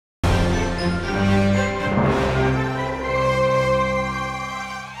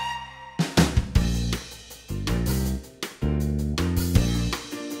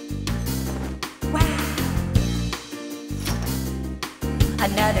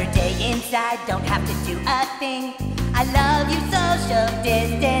Another day inside, don't have to do a thing. I love you, social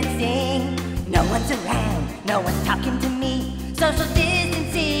distancing. No one's around, no one's talking to me. Social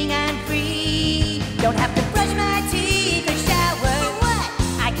distancing, I'm free. Don't have to brush my teeth or shower. What?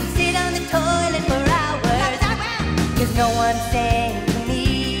 I can sit on the toilet for hours. Cause no one's saying to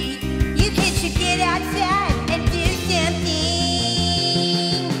me, you kids should get outside and do something.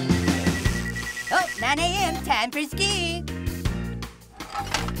 Oh, 9 a.m., time for ski.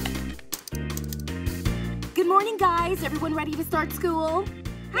 Good morning, guys. Everyone ready to start school?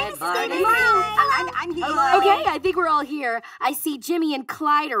 Hi, I'm here. Okay, I think we're all here. I see Jimmy and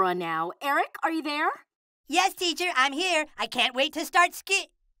Clyde are on now. Eric, are you there? Yes, teacher, I'm here. I can't wait to start ski.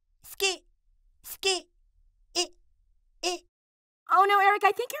 Oh, no, Eric,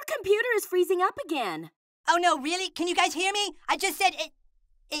 I think your computer is freezing up again. Oh, no, really? Can you guys hear me? I just said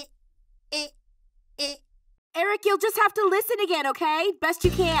it. Eric, you'll just have to listen again, okay? Best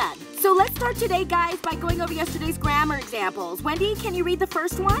you can. So let's start today, guys, by going over yesterday's grammar examples. Wendy, can you read the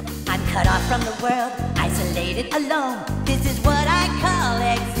first one? I'm cut off from the world, isolated, alone. This is what I call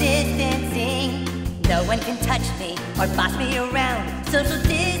existencing. No one can touch me or boss me around. Social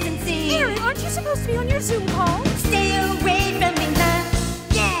distancing. Eric, aren't you supposed to be on your Zoom call? Stay away from me, Mom.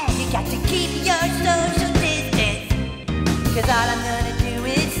 Yeah, you got to keep your social distance. Cause all I'm gonna do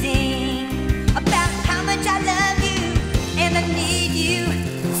is sing about how much I love you and I need you.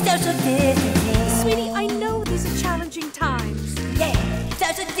 Social distancing. Sweetie, I know these are challenging times. Yeah,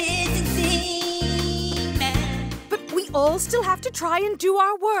 social distancing, man. But we all still have to try and do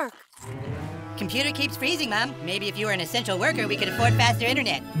our work. Computer keeps freezing, Mom. Maybe if you were an essential worker, we could afford faster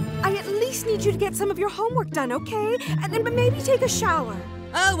internet. I at least need you to get some of your homework done, okay? And then maybe take a shower.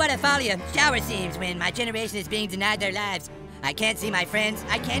 Oh, what a folly of shower seems when my generation is being denied their lives. I can't see my friends.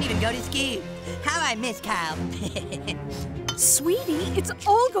 I can't even go to ski. How I miss Kyle. Sweetie, it's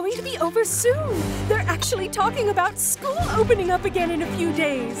all going to be over soon. They're actually talking about school opening up again in a few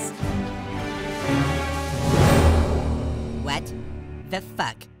days. What the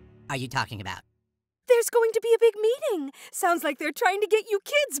fuck are you talking about? There's going to be a big meeting. Sounds like they're trying to get you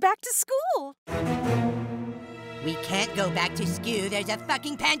kids back to school. We can't go back to school. There's a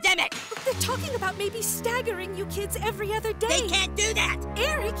fucking pandemic. They're talking about maybe staggering you kids every other day. They can't do that.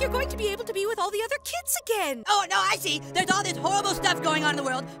 Eric, you're going to be able to be with all the other kids again. Oh, no, I see. There's all this horrible stuff going on in the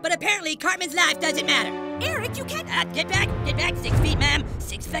world, but apparently Cartman's life doesn't matter. Eric, you can't... Get back. 6 feet, ma'am.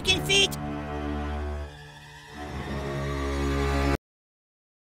 6 fucking feet.